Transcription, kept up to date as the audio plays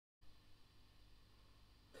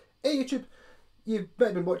Hey YouTube, you might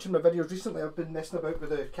have been watching my videos recently. I've been messing about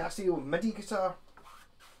with the Casio MIDI guitar,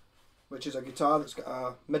 which is a guitar that's got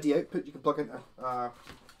a MIDI output you can plug into a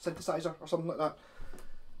synthesizer or something like that.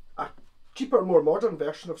 A cheaper, more modern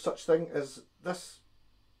version of such thing is this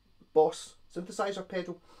Boss synthesizer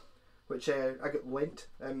pedal, which I got lent,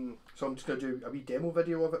 so I'm just going to do a wee demo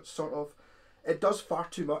video of it, sort of. It does far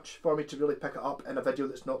too much for me to really pick it up in a video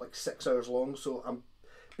that's not like 6 hours long, so I'm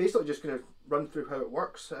basically just going to run through how it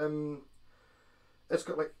works. It's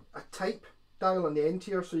got like a type dial on the end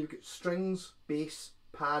here, so you've got strings, bass,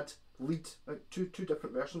 pad, lead, like two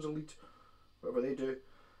different versions of lead, whatever they do.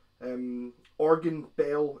 Organ,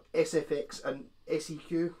 bell, SFX and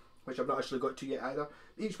SEQ, which I've not actually got to yet either.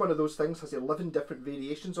 Each one of those things has 11 different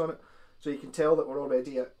variations on it, so you can tell that we're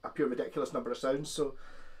already at a pure ridiculous number of sounds. So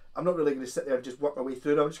I'm not really going to sit there and just work my way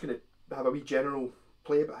through it. I'm just going to have a wee general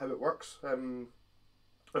play about how it works.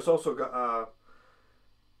 It's also got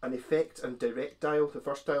an effect and direct dial. The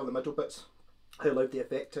first dial, the middle bits, how loud the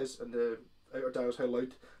effect is, and the outer dial is how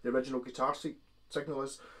loud the original guitar signal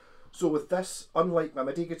is. So with this, unlike my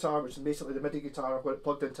MIDI guitar, which is basically the MIDI guitar, I've got it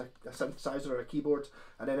plugged into a synthesizer or a keyboard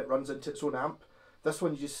and then it runs into its own amp. This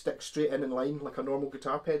one you just stick straight in line like a normal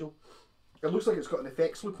guitar pedal. It looks like it's got an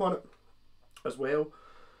effects loop on it as well.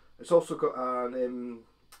 It's also got an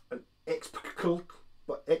XCTL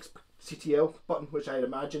button, which I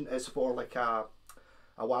imagine is for like a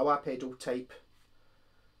wah-wah pedal type,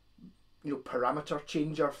 you know, parameter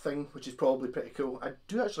changer thing, which is probably pretty cool. I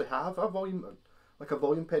do actually have a volume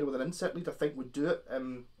pedal with an insert lead. I think would do it.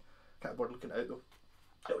 Can't bother looking out though.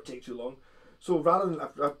 It would take too long. So rather than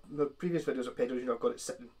the previous videos of pedals, you know, I've got it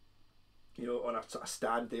sitting, you know, on a sort of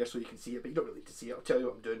stand there so you can see it, but you don't really need to see it. I'll tell you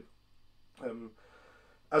what I'm doing.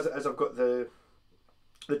 As I've got the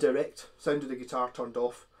direct sound of the guitar turned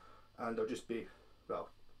off, and I'll just be, well,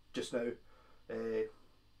 just now,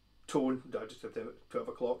 tone, I just have them at 12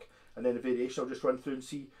 o'clock, and then the variation I'll just run through and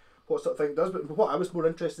see what sort of thing it does. But what I was more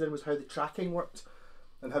interested in was how the tracking worked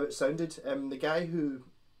and how it sounded. The guy who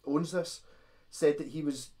owns this said that he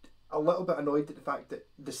was a little bit annoyed at the fact that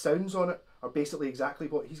the sounds on it are basically exactly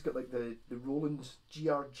what he's got, like the Roland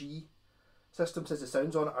GRG system says the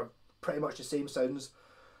sounds on it are pretty much the same sounds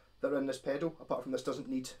that are in this pedal, apart from this doesn't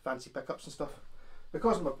need fancy pickups and stuff.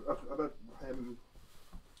 Because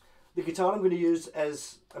the guitar I'm going to use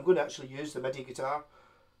is, I'm going to actually use the MIDI guitar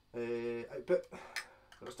output.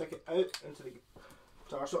 I'll stick it out into the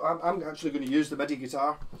guitar. So I'm actually going to use the MIDI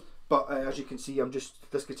guitar, but as you can see,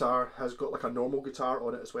 this guitar has got like a normal guitar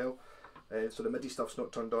on it as well. So the MIDI stuff's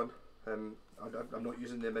not turned on. I'm not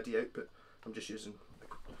using the MIDI output. I'm just using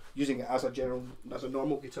it as a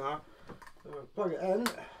normal guitar. Plug it in,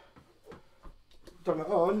 turn it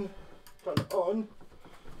on.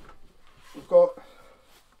 We've got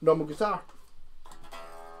normal guitar.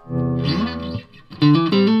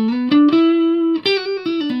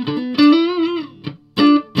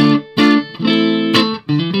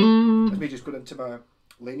 That's me just going into my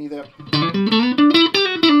laney there. So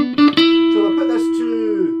I'll put this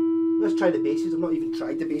to, let's try the basses. I've not even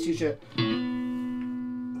tried the basses yet.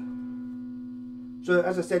 So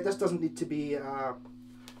as I said, this doesn't need to be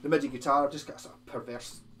the MIDI guitar. I've just got a sort of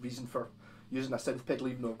perverse reason for using a synth pedal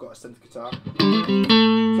even though I've got a synth guitar. So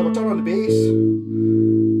I'll turn on the bass.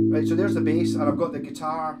 Right, so there's the bass, and I've got the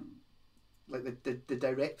guitar, like the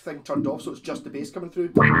direct thing turned off, so it's just the bass coming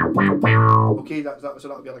through. Okay, so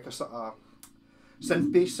that'll be like a sort of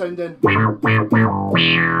synth bass sounding. Tone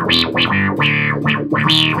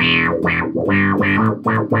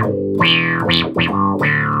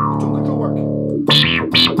control work.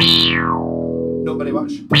 Not very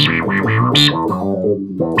much.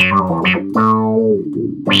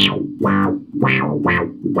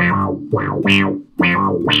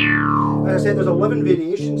 As I said, there's 11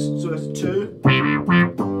 variations, so there's 2.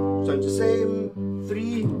 Sounds the same.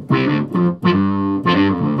 3.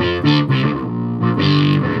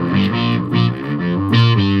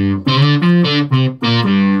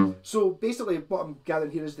 So basically what I'm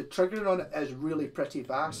gathering here is the triggering on it is really pretty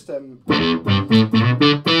fast.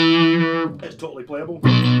 It's totally playable.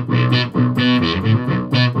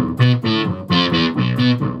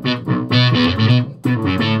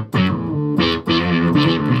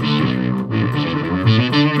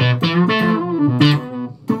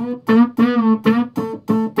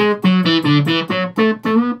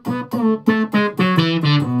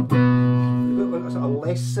 A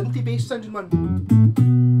less synthy bass sounding one.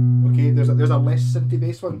 Okay, there's a less synthy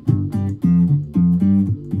bass one.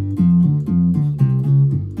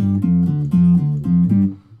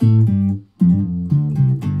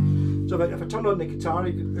 So turn on the guitar,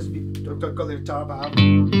 I've got the guitar bar,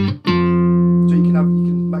 so you can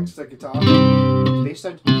acts as a guitar, bass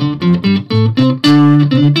sound.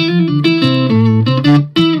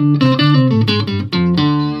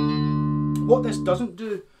 What this doesn't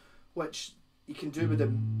do, which you can do with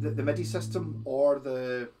the MIDI system or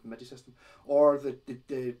the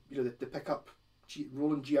the pickup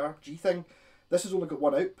Roland G thing, this has only got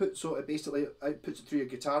one output, so it basically outputs it through your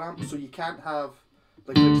guitar amp. So you can't have,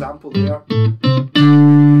 like for example there, you've got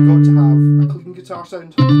to have a clean guitar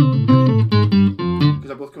sound because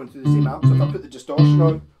they're both coming through the same amp. So if I put the distortion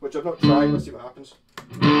on, which I've not tried, let's see what happens.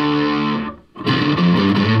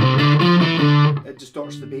 It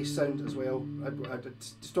distorts the bass sound as well. It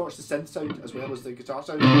distorts the synth sound as well as the guitar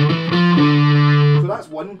sound. So that's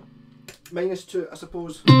one minus to it, I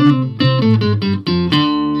suppose. But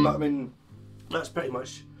I mean, that's pretty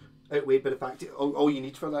much outweighed by the fact that all you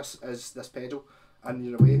need for this is this pedal, and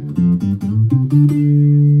you're away.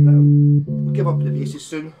 Now, we'll give up the basses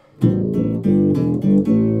soon.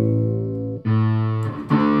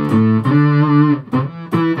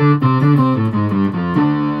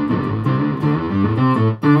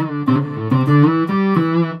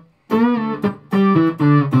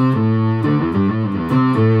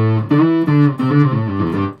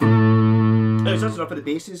 That's enough of the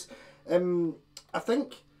basses. I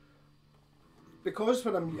think because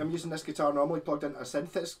when I'm using this guitar normally plugged into a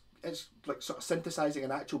synth, it's like sort of synthesizing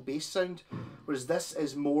an actual bass sound, whereas this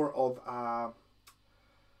is more of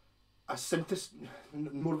a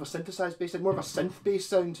synthesized bass sound, more of a synth bass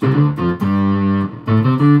sound,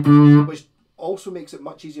 which also makes it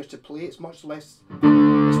much easier to play. It's much less.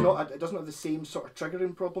 It doesn't have the same sort of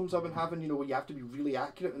triggering problems I've been having. You know, where you have to be really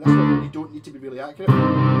accurate, and this one you don't need to be really accurate.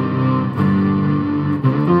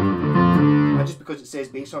 And just because it says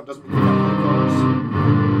bass on it doesn't mean you can't play chords,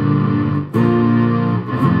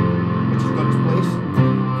 which has got its place.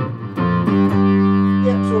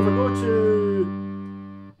 Yeah, so if I go to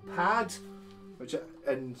pad, which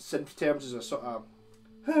in synth terms is a sort of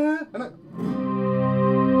innit?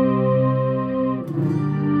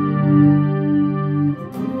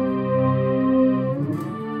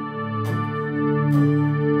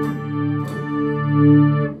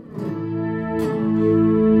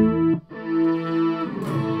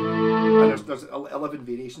 There's 11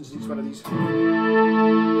 variations in each one of these.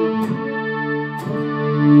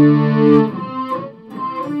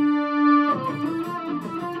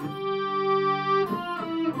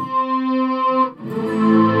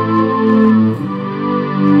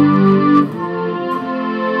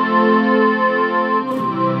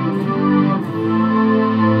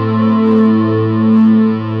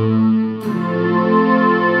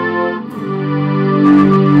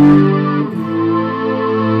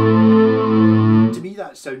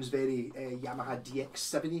 Sounds very Yamaha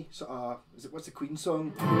DX70 sort of. What's the Queen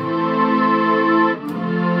song?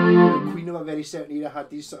 Queen of a very certain era had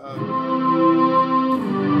these sort of.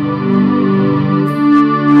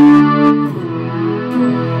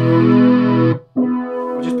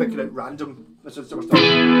 I'm just picking out random. This is sort of stuff.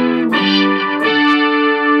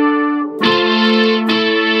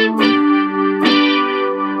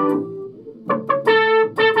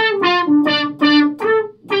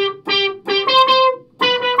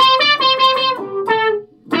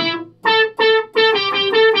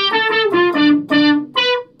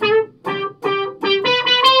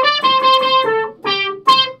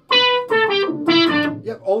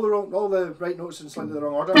 All the right notes in slightly the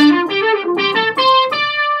wrong order.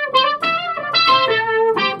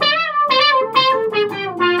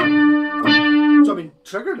 So I mean,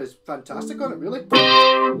 triggering is fantastic on it, really.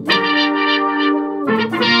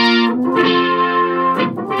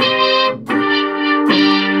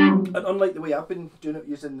 And unlike the way I've been doing it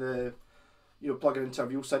using the, plugging into a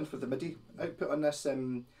real synth with the MIDI output on this,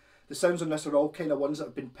 the sounds on this are all kind of ones that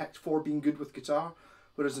have been picked for being good with guitar.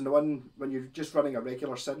 Whereas in the one, when you're just running a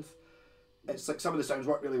regular synth, it's like some of the sounds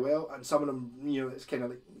work really well, and some of them, it's kind of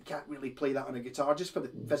like you can't really play that on a guitar just for the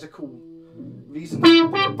physical reasons.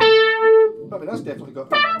 But I mean, that's definitely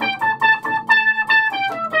got.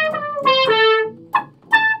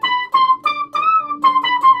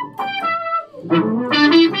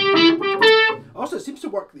 Also, it seems to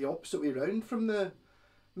work the opposite way around from the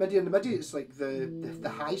MIDI. And the MIDI, it's like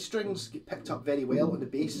the high strings get picked up very well, and the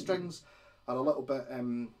bass strings are a little bit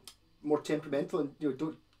more temperamental and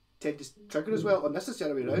don't tend to trigger as well. And this is the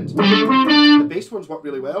other way around. The bass ones work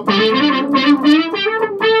really well. And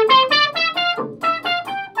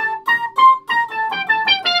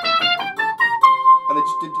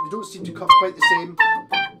they don't seem to cut quite the same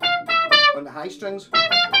on the high strings.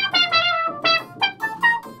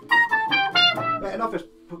 Enough is,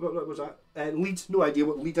 what was that? Lead, no idea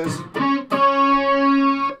what lead is.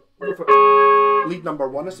 Go for it. lead number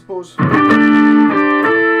 1, I suppose.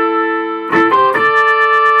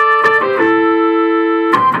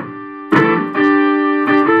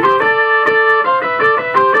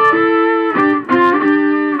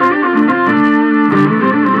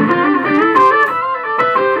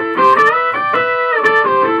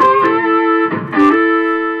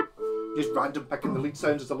 Just random picking the lead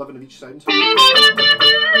sounds as 11 of each sound.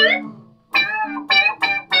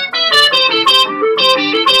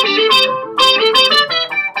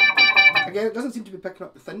 Again, it doesn't seem to be picking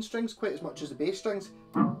up the thin strings quite as much as the bass strings.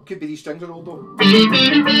 Could be these strings are old though.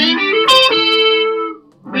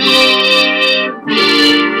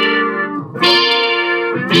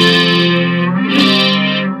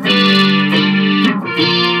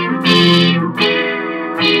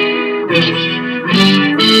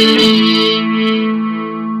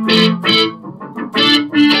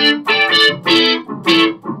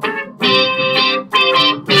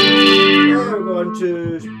 Now we're going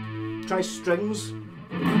to try strings.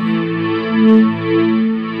 I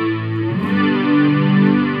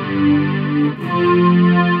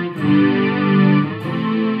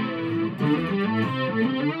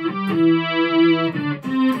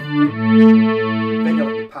think I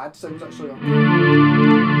like the pad sounds actually.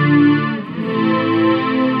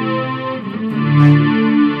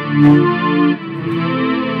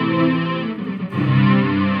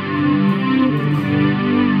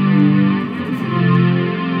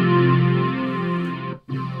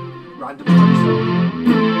 Random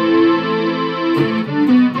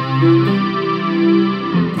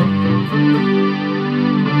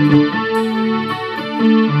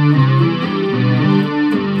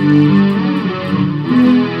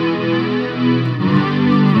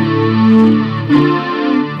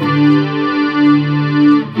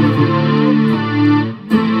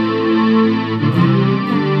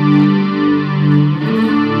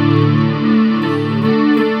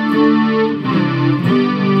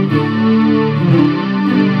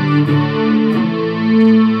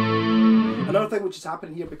Another thing which is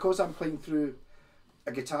happening here, because I'm playing through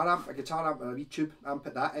a guitar amp and a wee tube amp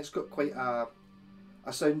at that, it's got quite a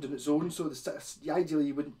sound in its own, so ideally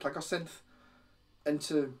you wouldn't plug a synth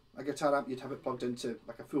into a guitar amp, you'd have it plugged into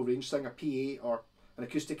like a full range thing, a PA or an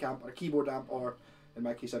acoustic amp or a keyboard amp, or in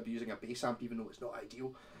my case I'd be using a bass amp even though it's not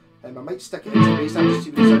ideal. I might stick it into a bass amp to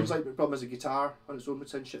see what it sounds like, but the problem is a guitar on its own would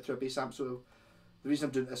sound shit through a bass amp, so the reason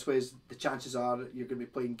I'm doing it this way is the chances are that you're going to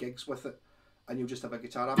be playing gigs with it and you'll just have a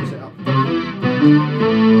guitar amp set up. But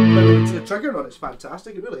to the trigger on it's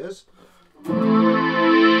fantastic, it really is.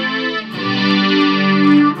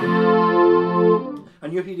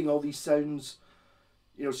 And you're hearing all these sounds,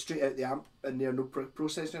 you know, straight out the amp, and they're no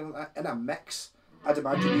processing like that. In a mix, I'd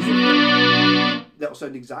imagine these that'll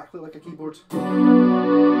sound exactly like a keyboard.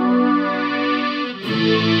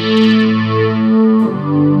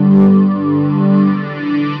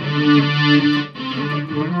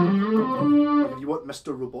 If you want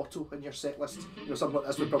Mr. Roboto in your set list, you know, something like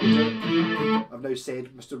this would probably do it. I've now said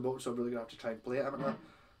Mr. Roboto, so I'm really going to have to try and play it, haven't I?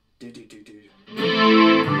 Do. I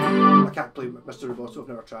can't play Mr. Roboto, I've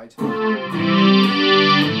never tried.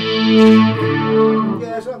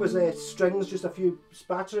 Yeah, so that was strings, just a few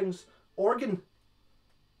spatterings. Organ.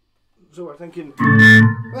 So we're thinking...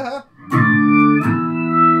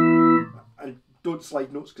 And don't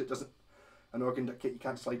slide notes because it doesn't... An organ, you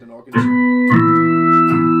can't slide an organ.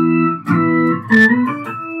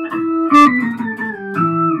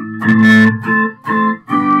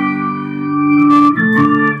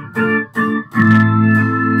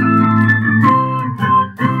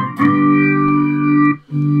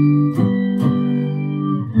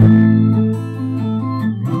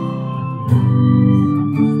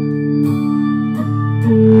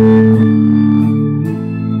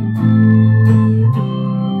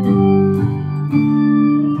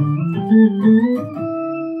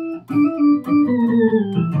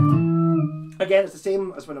 Again, it's the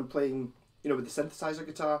same as when I'm playing, you know, with the synthesizer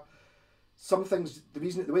guitar. Some things, the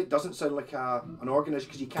way it doesn't sound like an organ is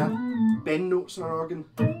because you can't bend notes on an organ.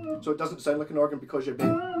 So it doesn't sound like an organ because you're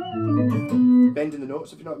bending the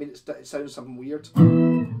notes, if you know what I mean. It sounds something weird.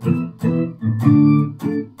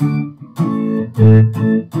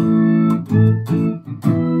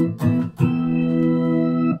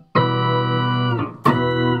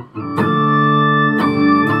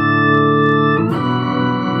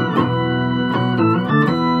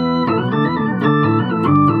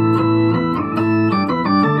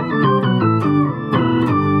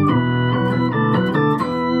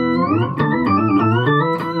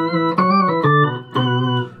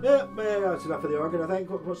 That's enough of the organ, I think.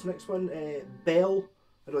 What's the next one? Bell.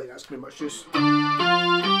 I don't think that's going to be much use.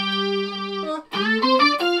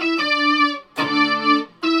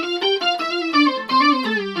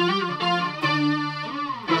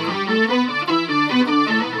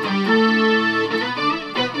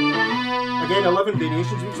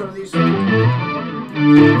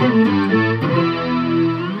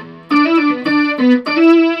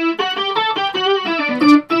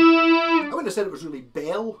 I said it was really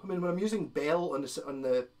bell. I mean, when I'm using bell on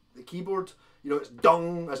the keyboard, you know, it's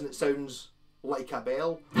dung, as in it sounds like a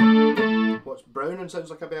bell. What's brown and sounds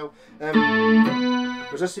like a bell.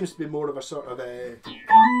 Whereas this seems to be more of a sort of a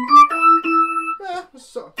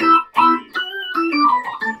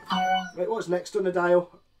right. What's next on the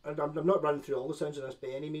dial? And I'm not running through all the sounds of this by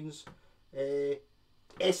any means.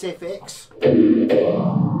 SFX.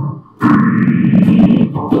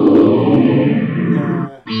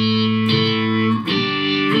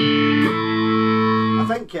 I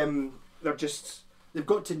think they've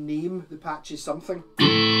got to name the patches something.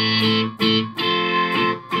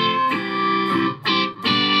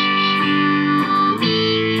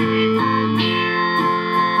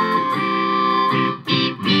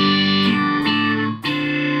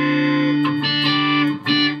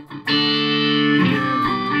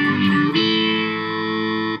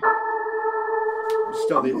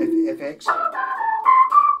 Still the FX.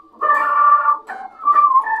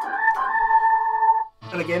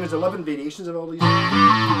 And again, there's 11 variations of all these. So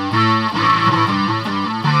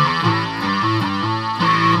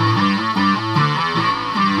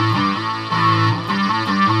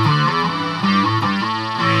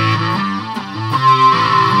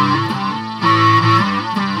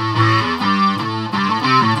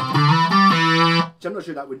I'm not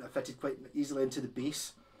sure that wouldn't have fitted quite easily into the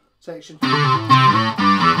bass section. But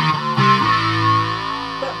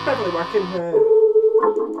perfectly working.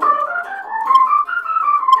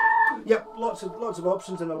 Yep, lots of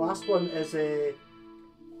options, and the last one is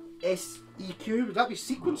SEQ. Would that be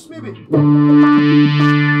sequence maybe? It's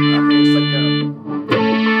like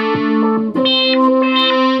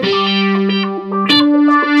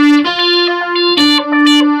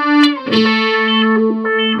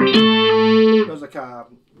there's like a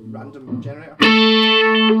random generator.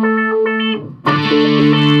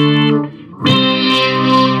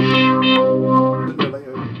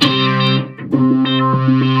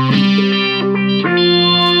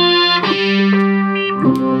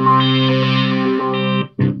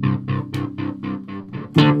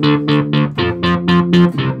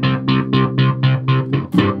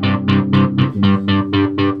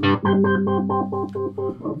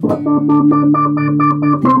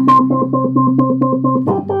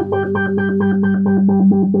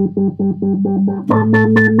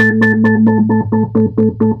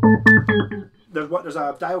 There's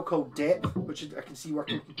a dial called depth, which I can see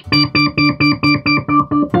working.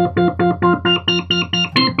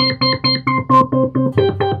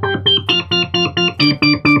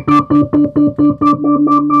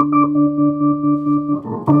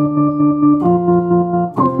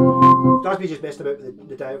 That's me just messing about with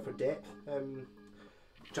the dial for depth.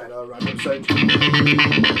 Try another random sound.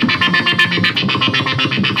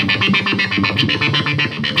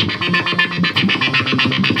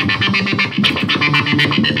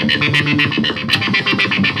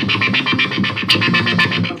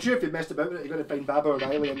 I'm sure if you messed about with it, you're going to find Baba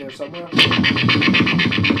O'Reilly in there somewhere.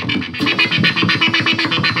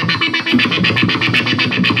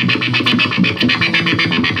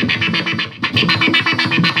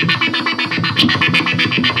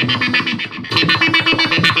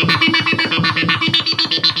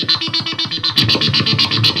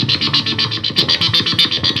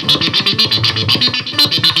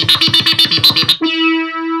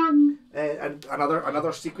 And another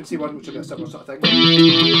sequency one, which will be a similar sort of thing.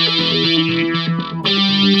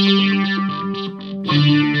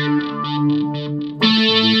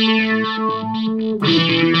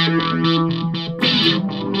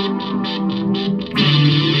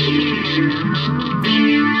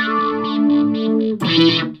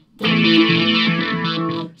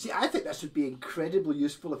 See, I think this would be incredibly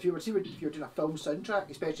useful if you were doing a film soundtrack,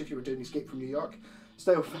 especially if you were doing Escape from New York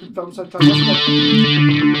style film soundtrack.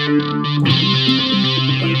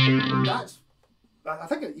 I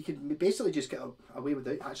think you could basically just get away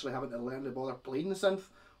without actually having to learn to bother playing the synth,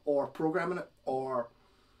 or programming it, or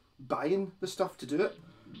buying the stuff to do it.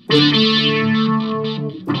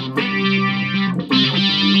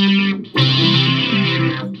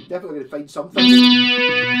 Definitely going to find something.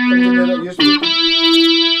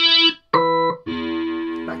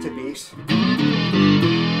 Back to bass.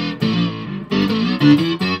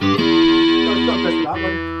 Not pressing that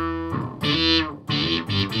one.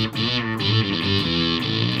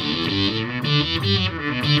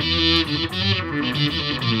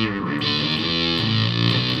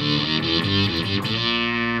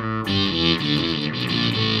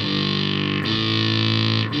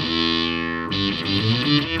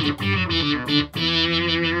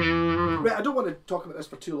 Right, I don't want to talk about this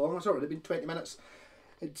for too long. It's already been 20 minutes.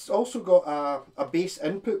 It's also got a bass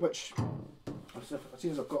input, which, as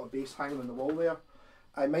soon as I've got a bass hanging on the wall there,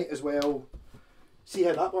 I might as well see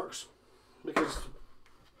how that works. Because,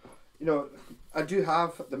 you know, I do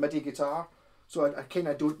have the MIDI guitar, so I kind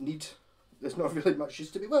of don't need, there's not really much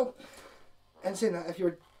use to me. Well, in saying that, if you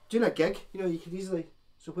were doing a gig, you know, you could easily,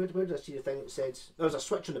 so where did I see the thing that said, there's a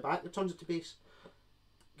switch on the back that turns it to bass,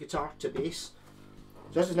 guitar to bass.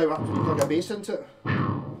 So this is now after you plug a bass into it.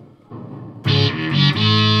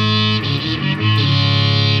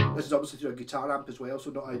 This is obviously through a guitar amp as well,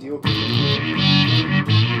 so not ideal. Bring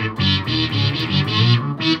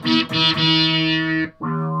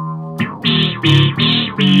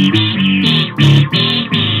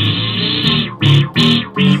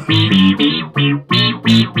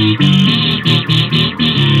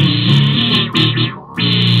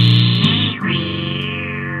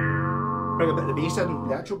a bit of the bass in,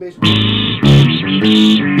 the actual bass.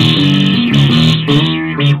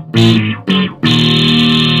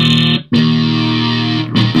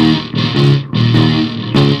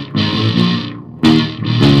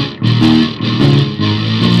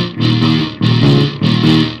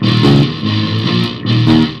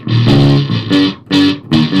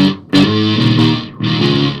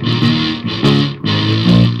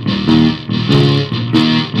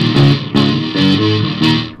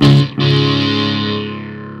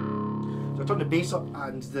 Turn the bass up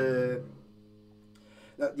and the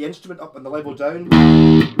instrument up and the level down.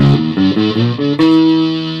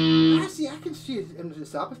 See, I can see it in the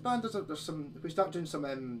Sabbath band. There's some. If we start doing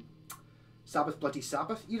some Sabbath, Bloody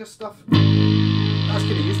Sabbath era stuff, that's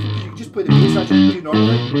kind of useful because you can just play the bass as you do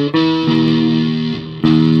normally.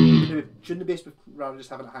 Maybe tune the bass rather than just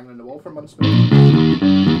having it hanging on the wall for months. But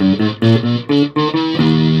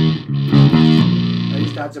it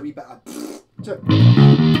just adds a wee bit of to it.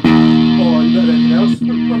 Or you got anything else?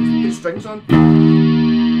 Put strings on.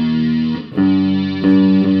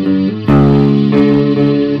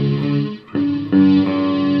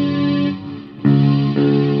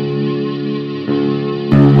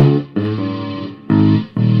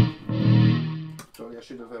 Sorry, I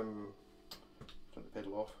should have turned the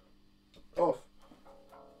pedal off. Off.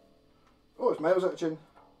 Oh, it's miles out of tune.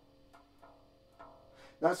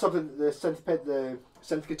 That's something that the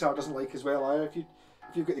synth guitar doesn't like as well either. If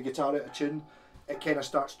you've got the guitar out of tune, it kind of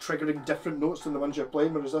starts triggering different notes than the ones you're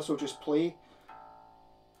playing, whereas this will just play.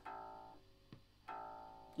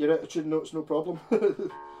 Your out of tune notes, no problem.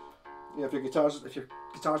 Yeah, if your guitar's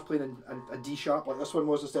playing a D sharp like this one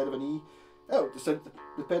was instead of an E, oh, the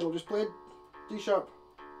pedal just played D sharp.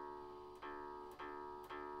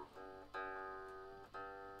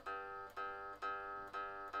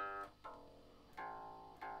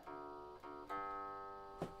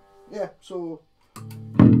 Yeah, so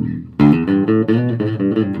there's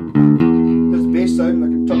the bass sound I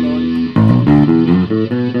can turn on.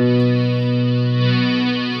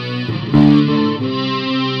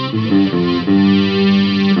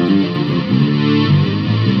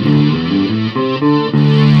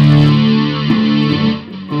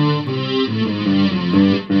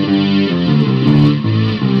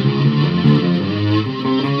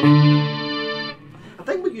 I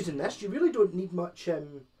think with using this, you really don't need much.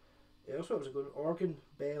 Yeah, that's what I was going. Organ,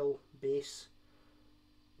 bell, bass.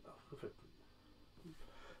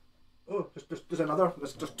 Oh, there's another.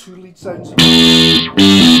 There's two lead sounds.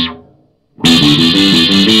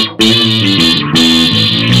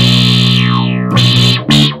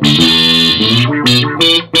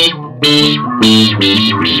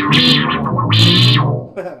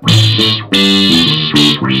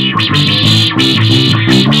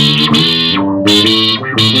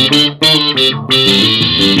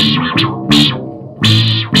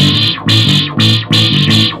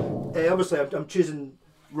 Obviously, I'm choosing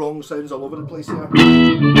wrong sounds all over the place here.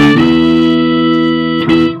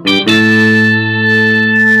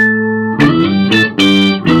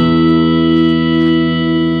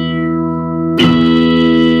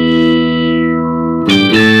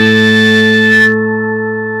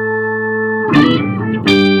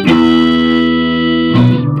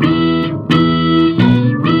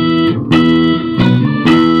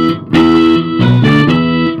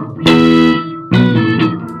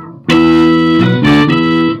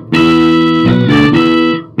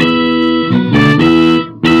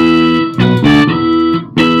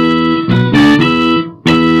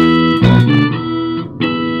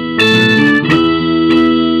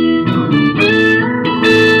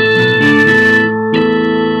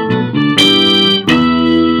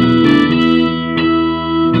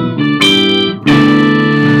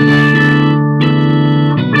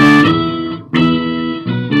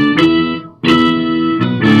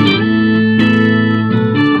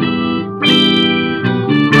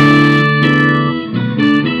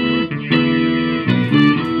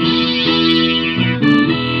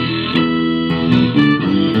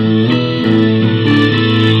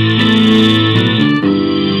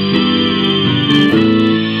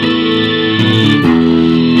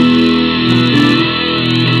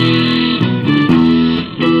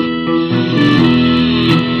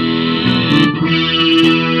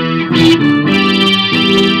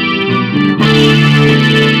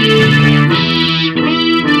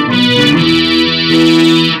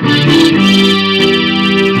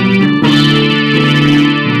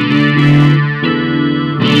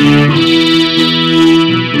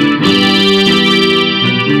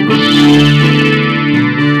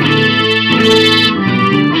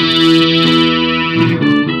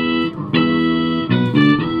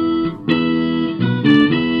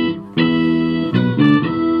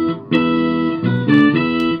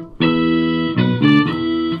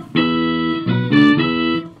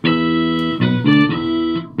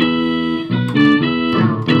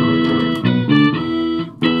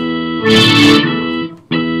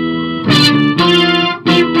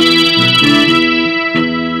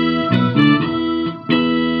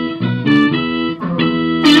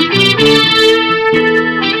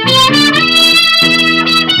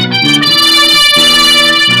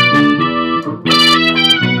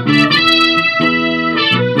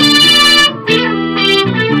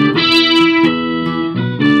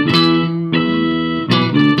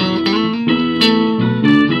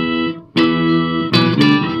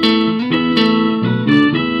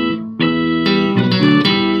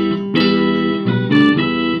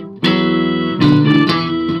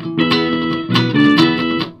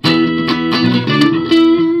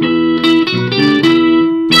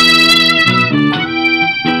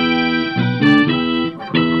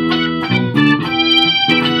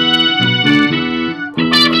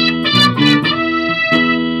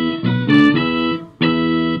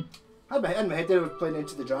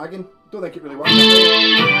 into the Dragon. Don't think it really works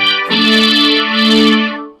that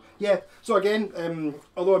way. Yeah, so again,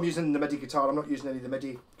 although I'm using the MIDI guitar, I'm not using any of the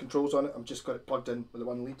MIDI controls on it. I'm just got it plugged in with the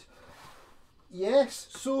one lead. Yes,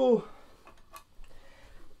 so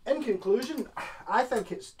in conclusion, I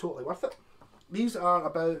think it's totally worth it. These are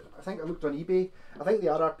about, I think I looked on eBay, I think the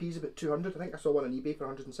RRP is about 200. I think I saw one on eBay for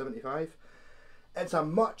 175. It's a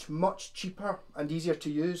much, much cheaper and easier to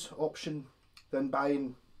use option than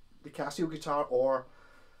buying the Casio guitar, or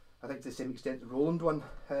I think to the same extent the Roland one.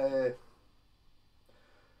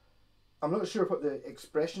 I'm not sure what the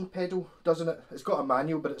expression pedal does in it. It's got a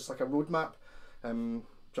manual, but it's like a roadmap.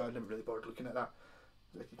 So I never really bothered looking at that.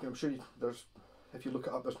 I'm sure there's, if you look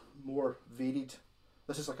it up, there's more varied.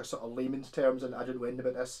 This is like a sort of layman's terms, and I don't know anything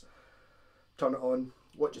about this. Turn it on.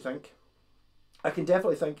 What do you think? I can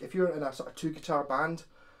definitely think if you're in a sort of 2-guitar band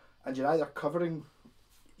and you're either covering,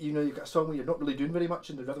 you know, you've got a song where you're not really doing very much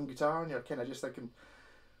in the rhythm guitar and you're kind of just thinking,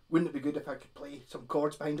 wouldn't it be good if I could play some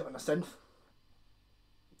chords behind it on a synth?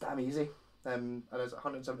 Damn easy. And it's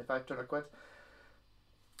 175, 200 quid.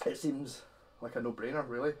 It seems like a no-brainer,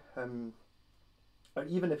 really. Or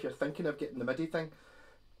even if you're thinking of getting the MIDI thing,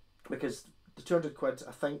 because the 200 quid,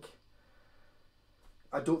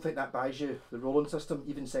 I don't think that buys you the Roland system,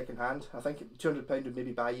 even second hand. I think £200 would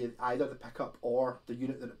maybe buy you either the pickup or the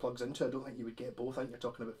unit that it plugs into. I don't think you would get both. I think you're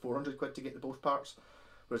talking about 400 quid to get the both parts,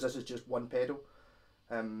 whereas this is just one pedal.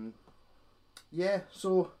 Yeah,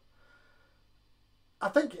 so I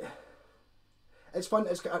think it's fun.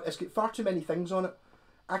 It's got far too many things on it.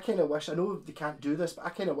 I kind of wish, I know they can't do this, but I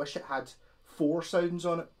kind of wish it had 4 sounds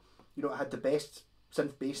on it. You know, it had the best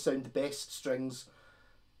synth bass sound, the best strings,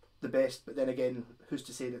 the best, but then again, who's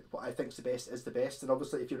to say that what I think's the best is the best? And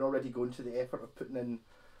obviously if you're already going to the effort of putting in,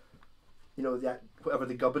 you know, that whatever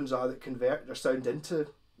the gubbins are that convert their sound into,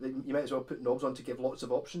 then you might as well put knobs on to give lots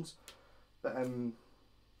of options. But I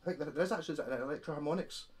think there is actually an Electro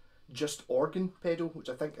Harmonix just organ pedal, which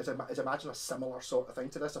I think is imagine a similar sort of thing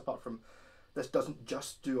to this, apart from this doesn't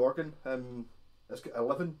just do organ. It's got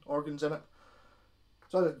 11 organs in it.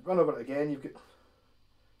 So I'll run over it again. You've got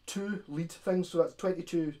 2 lead things, so that's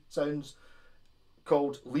 22 sounds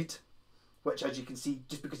called lead, which, as you can see,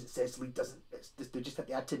 just because it says lead doesn't, they just have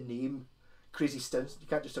to add to name crazy synth. You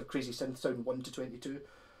can't just have crazy synth sound 1 to 22.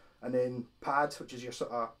 And then pad, which is your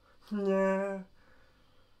sort of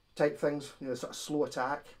type things, you know, sort of slow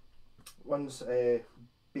attack. One's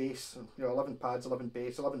bass, you know, 11 pads, 11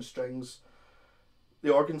 bass, 11 strings.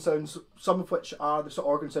 The organ sounds, some of which are the sort of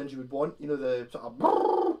organ sounds you would want, you know, the sort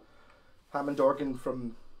of Hammond organ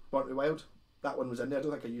from Born to be Wild. That one was in there. I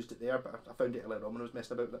don't think I used it there, but I found it earlier on when I was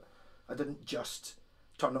messing about with it. I didn't just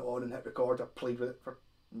turn it on and hit record. I played with it for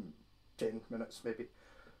 10 minutes maybe,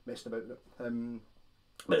 messing about with it.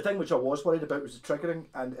 But the thing which I was worried about was the triggering,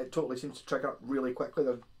 and it totally seems to trigger really quickly.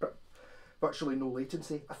 There's virtually no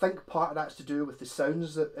latency. I think part of that's to do with the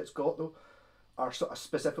sounds that it's got, though, are sort of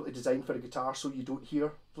specifically designed for a guitar, so you don't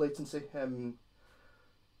hear latency.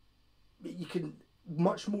 You can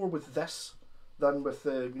much more with this than with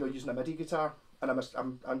you know, using a MIDI guitar.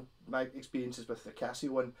 And my experience is with the Casio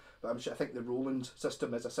one, but I think the Roland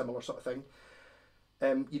system is a similar sort of thing.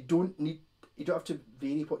 You don't have to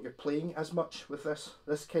vary what you're playing as much with this.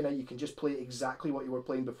 This kind of, you can just play exactly what you were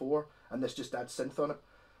playing before, and this just adds synth on it.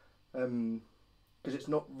 Because it's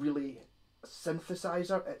not really a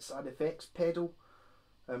synthesizer, it's an effects pedal.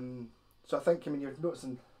 So I think, I mean, you're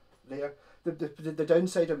noticing there, the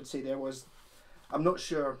downside I would say there was, I'm not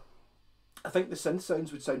sure, I think the synth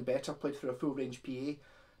sounds would sound better played through a full range PA,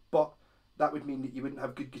 but that would mean that you wouldn't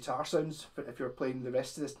have good guitar sounds if you're playing the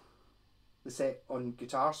rest of the set on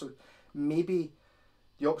guitar. So maybe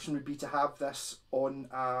the option would be to have this on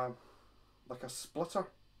like a splitter,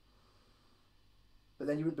 but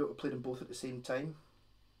then you wouldn't be able to play them both at the same time.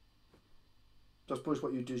 So I suppose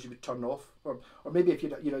what you would do is you would turn off, or maybe if you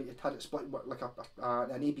had it split like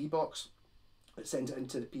an AB box that sends it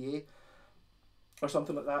into the PA or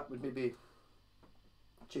something like that, would maybe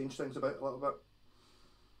change things about a little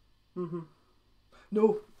bit.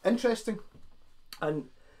 No, interesting, and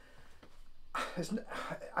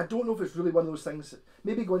I don't know if it's really one of those things that,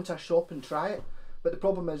 maybe go into a shop and try it, but the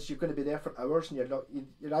problem is you're going to be there for hours and you're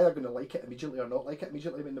either going to like it immediately or not like it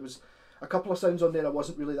immediately. I mean, there was a couple of sounds on there I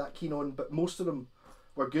wasn't really that keen on, but most of them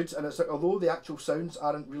were good, and it's like, although the actual sounds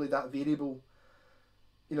aren't really that variable,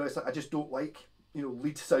 you know, it's like I just don't like, you know,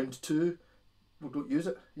 lead sound 2, well, don't use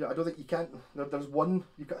it. You know, I don't think you can. There's one,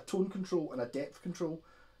 you've got a tone control and a depth control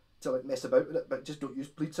to like mess about with it, but just don't use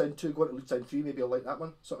lead sound 2, go into lead sound 3, maybe I'll like that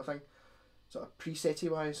one, sort of thing, sort of preset-y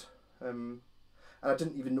wise. And I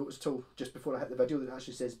didn't even notice till just before I hit the video that it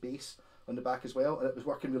actually says bass on the back as well, and it was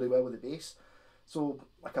working really well with the bass. So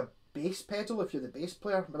like a bass pedal, if you're the bass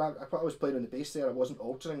player, but I was playing on the bass there, I wasn't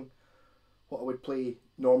altering what I would play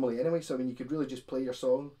normally anyway. So I mean, you could really just play your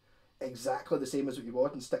song exactly the same as what you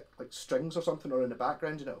want and stick like strings or something on in the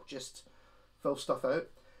background, and it'll just fill stuff out.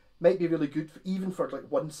 Might be really good even for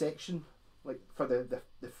like one section, like for the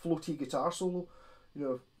floaty guitar solo. You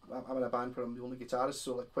know, I'm in a band where I'm the only guitarist,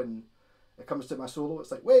 so like when it comes to my solo,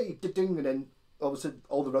 it's like way ding, and then obviously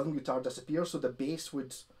all the rhythm guitar disappears. So the bass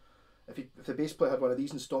would, if the bass player had one of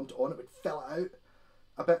these and stomped on it, would fill it out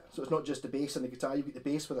a bit. So it's not just the bass and the guitar. You get the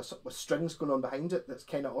bass with strings going on behind it. That's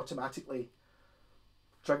kind of automatically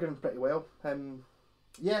triggering pretty well.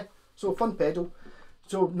 Yeah, so fun pedal.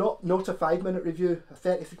 So not a 5-minute review, a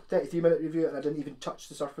 33-minute review, and I didn't even touch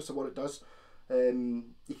the surface of what it does.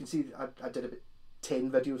 You can see I did about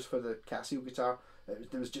 10 videos for the Casio guitar.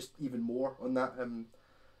 There was just even more on that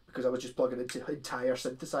because I was just plugging into entire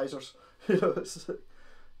synthesizers. You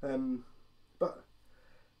know, but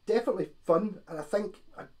definitely fun, and I think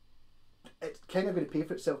it's kind of going to pay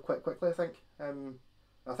for itself quite quickly.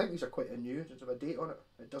 I think these are quite new. Does it have a date on it?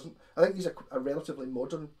 It doesn't. I think these are relatively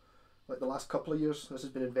modern, like the last couple of years this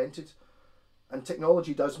has been invented, and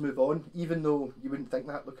technology does move on, even though you wouldn't think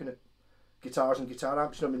that looking at guitars and guitar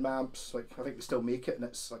amps. You know, I mean, my amps, like I think they still make it, and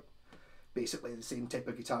it's like basically the same type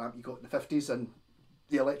of guitar amp you got in the 50s, and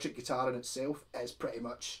the electric guitar in itself is pretty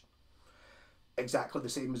much exactly the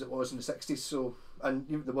same as it was in the 60s. So, and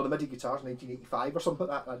the MIDI guitars 1985 or something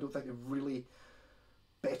like that, and I don't think they've really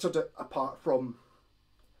bettered it apart from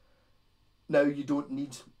now you don't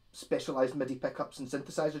need specialised MIDI pickups and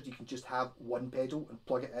synthesizers. You can just have one pedal and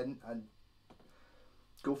plug it in and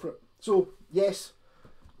go for it. So yes,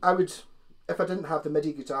 I would, if I didn't have the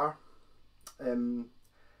MIDI guitar,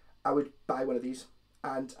 I would buy one of these,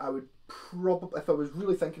 and I would probably, if I was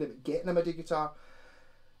really thinking about getting a MIDI guitar,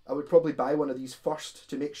 I would probably buy one of these first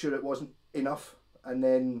to make sure it wasn't enough, and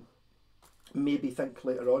then maybe think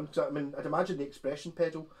later on. So I mean, I'd imagine the expression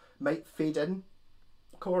pedal might fade in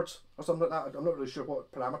chords or something like that. I'm not really sure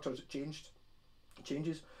what parameters it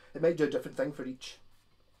changes. It might do a different thing for each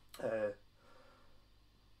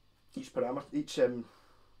parameter, each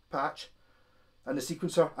patch. And the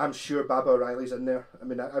sequencer, I'm sure Baba O'Reilly's in there. I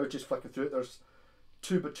mean, I was just flicking through it. There's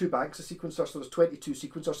two banks of sequencers, so there's 22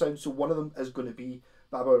 sequencer sounds. So one of them is going to be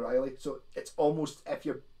Baba O'Reilly. So it's almost, if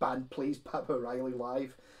your band plays Baba O'Reilly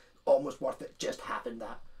live, almost worth it just having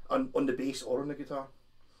that on the bass or on the guitar.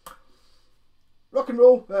 Rock and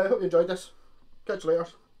roll. I hope you enjoyed this. Catch you later.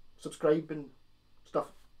 Subscribe and